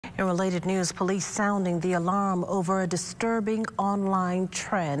In related news, police sounding the alarm over a disturbing online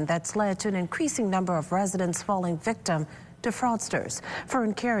trend that's led to an increasing number of residents falling victim to fraudsters.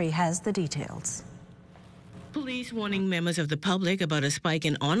 Fern Carey has the details. Police warning members of the public about a spike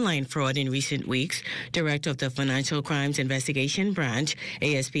in online fraud in recent weeks. Director of the Financial Crimes Investigation Branch,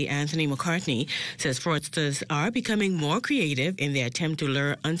 ASP Anthony McCartney, says fraudsters are becoming more creative in their attempt to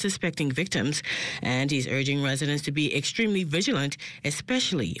lure unsuspecting victims, and he's urging residents to be extremely vigilant,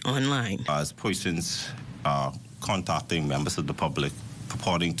 especially online. As persons are contacting members of the public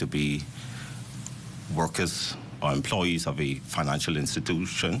purporting to be workers or employees of a financial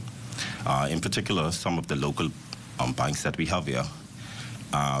institution, in particular, some of the local banks that we have here,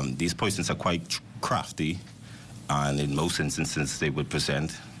 these persons are quite crafty, and in most instances, they would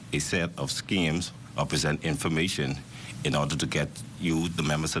present a set of schemes or present information in order to get you, the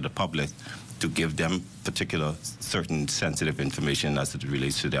members of the public, to give them particular certain sensitive information as it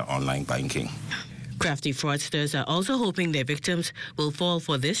relates to their online banking. Crafty fraudsters are also hoping their victims will fall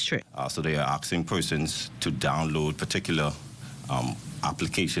for this trick. So they are asking persons to download particular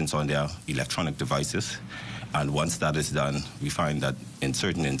applications on their electronic devices, and once that is done, we find that in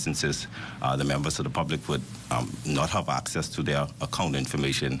certain instances the members of the public would not have access to their account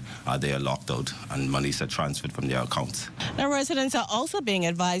information. They are locked out and monies are transferred from their accounts. Now, residents are also being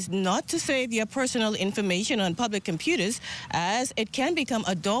advised not to save their personal information on public computers, as it can become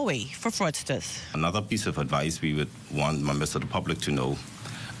a doorway for fraudsters. Another piece of advice we would want members of the public to know: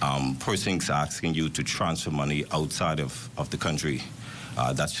 persons asking you to transfer money outside of the country,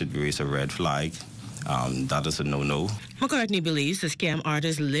 that should raise a red flag. That is a no-no. McCartney believes the scam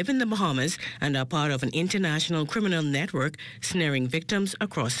artists live in the Bahamas and are part of an international criminal network snaring victims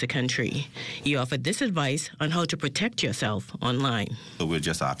across the country. He offered this advice on how to protect yourself online. So we're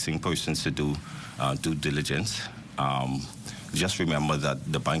just asking persons to do due diligence. Just remember that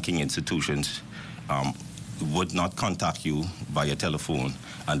the banking institutions would not contact you via telephone,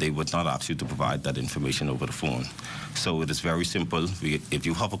 and they would not ask you to provide that information over the phone. So it is very simple. If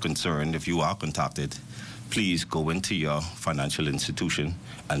you have a concern, if you are contacted, please go into your financial institution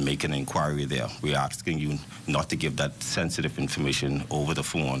and make an inquiry there. We are asking you not to give that sensitive information over the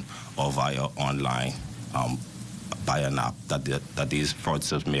phone or via online by an app that these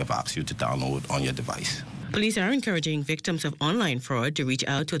fraudsters may have asked you to download on your device. Police are encouraging victims of online fraud to reach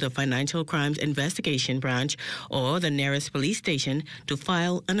out to the Financial Crimes Investigation Branch or the nearest police station to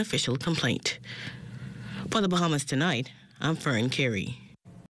file an official complaint. For the Bahamas Tonight, I'm Fern Carey.